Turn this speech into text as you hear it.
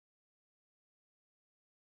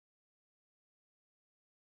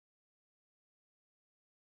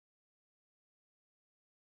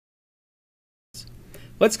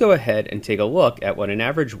Let's go ahead and take a look at what an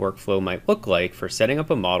average workflow might look like for setting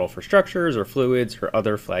up a model for structures or fluids or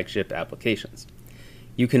other flagship applications.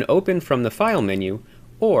 You can open from the File menu,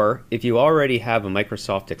 or if you already have a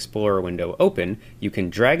Microsoft Explorer window open, you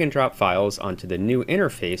can drag and drop files onto the new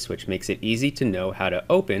interface, which makes it easy to know how to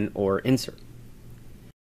open or insert.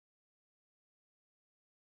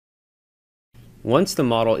 Once the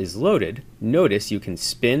model is loaded, notice you can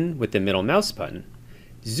spin with the middle mouse button.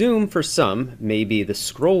 Zoom for some may be the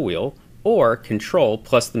scroll wheel, or Control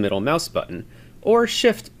plus the middle mouse button, or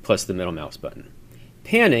Shift plus the middle mouse button.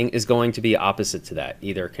 Panning is going to be opposite to that,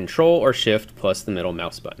 either Control or Shift plus the middle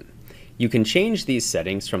mouse button. You can change these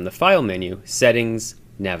settings from the File menu, Settings,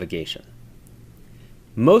 Navigation.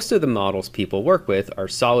 Most of the models people work with are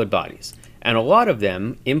solid bodies, and a lot of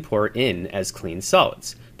them import in as clean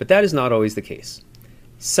solids, but that is not always the case.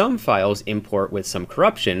 Some files import with some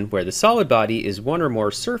corruption where the solid body is one or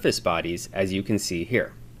more surface bodies, as you can see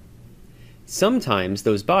here. Sometimes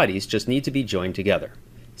those bodies just need to be joined together.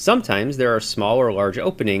 Sometimes there are small or large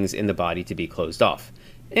openings in the body to be closed off,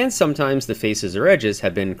 and sometimes the faces or edges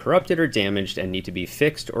have been corrupted or damaged and need to be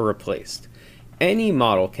fixed or replaced. Any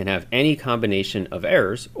model can have any combination of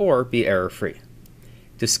errors or be error-free.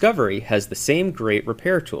 Discovery has the same great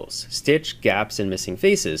repair tools, stitch, gaps, and missing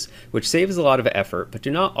faces, which saves a lot of effort but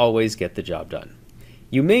do not always get the job done.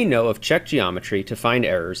 You may know of check geometry to find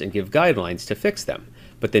errors and give guidelines to fix them,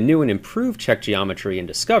 but the new and improved check geometry in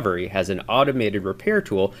Discovery has an automated repair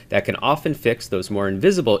tool that can often fix those more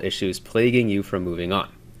invisible issues plaguing you from moving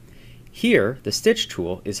on. Here, the stitch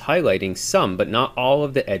tool is highlighting some but not all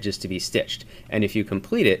of the edges to be stitched, and if you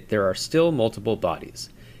complete it, there are still multiple bodies.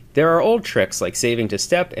 There are old tricks like saving to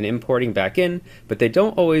step and importing back in, but they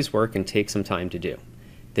don't always work and take some time to do.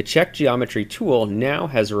 The Check Geometry tool now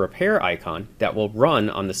has a repair icon that will run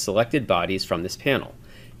on the selected bodies from this panel.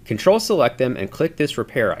 Control-select them and click this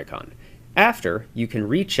repair icon. After, you can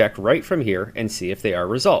recheck right from here and see if they are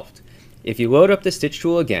resolved. If you load up the Stitch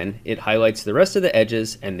tool again, it highlights the rest of the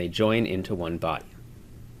edges and they join into one body.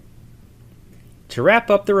 To wrap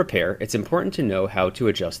up the repair, it's important to know how to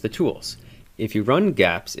adjust the tools. If you run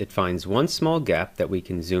gaps, it finds one small gap that we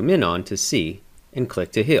can zoom in on to see and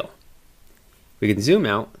click to heal. We can zoom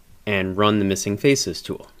out and run the Missing Faces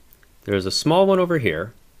tool. There's a small one over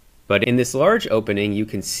here, but in this large opening you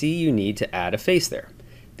can see you need to add a face there.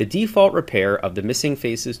 The default repair of the Missing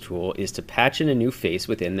Faces tool is to patch in a new face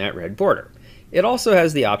within that red border. It also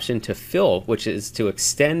has the option to fill, which is to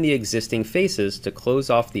extend the existing faces to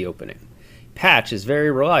close off the opening. Patch is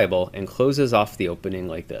very reliable and closes off the opening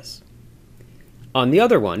like this. On the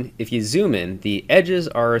other one, if you zoom in, the edges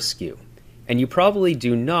are askew, and you probably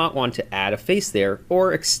do not want to add a face there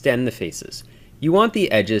or extend the faces. You want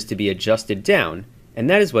the edges to be adjusted down, and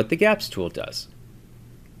that is what the Gaps tool does.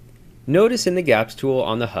 Notice in the Gaps tool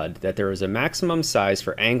on the HUD that there is a maximum size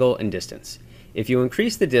for angle and distance. If you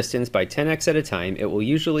increase the distance by 10x at a time, it will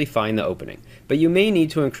usually find the opening, but you may need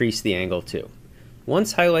to increase the angle too.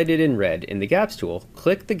 Once highlighted in red in the Gaps tool,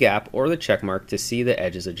 click the gap or the check mark to see the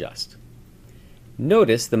edges adjust.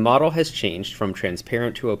 Notice the model has changed from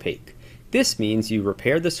transparent to opaque. This means you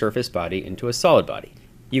repaired the surface body into a solid body.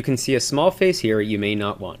 You can see a small face here you may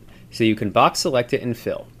not want, so you can box select it and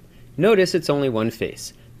fill. Notice it's only one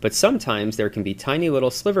face, but sometimes there can be tiny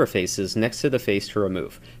little sliver faces next to the face to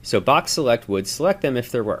remove, so box select would select them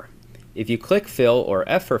if there were. If you click fill or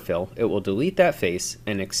F for fill, it will delete that face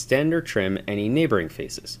and extend or trim any neighboring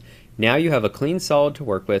faces. Now you have a clean solid to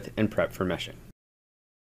work with and prep for meshing.